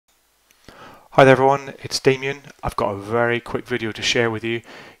Hi there everyone, it's Damien. I've got a very quick video to share with you.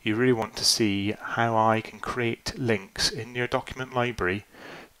 You really want to see how I can create links in your document library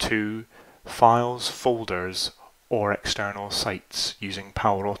to files, folders or external sites using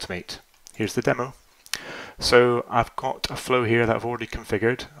Power Automate. Here's the demo. So I've got a flow here that I've already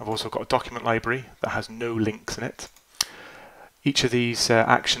configured. I've also got a document library that has no links in it. Each of these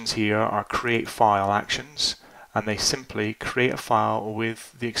actions here are create file actions, and they simply create a file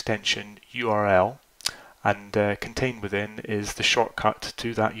with the extension URL, and contained within is the shortcut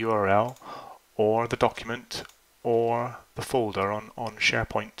to that URL or the document or the folder on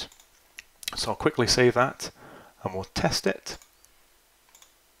SharePoint. So I'll quickly save that and we'll test it.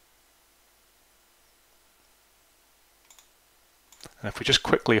 And if we just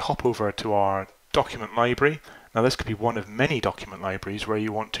quickly hop over to our document library, now this could be one of many document libraries where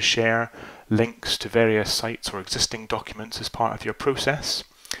you want to share links to various sites or existing documents as part of your process.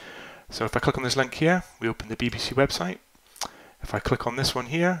 So if I click on this link here, we open the BBC website. If I click on this one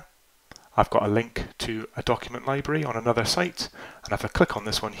here, I've got a link to a document library on another site, and if I click on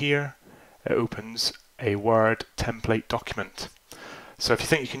this one here, it opens a Word template document. So if you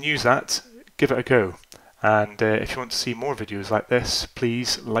think you can use that, give it a go. And if you want to see more videos like this,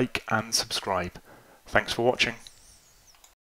 please like and subscribe. Thanks for watching.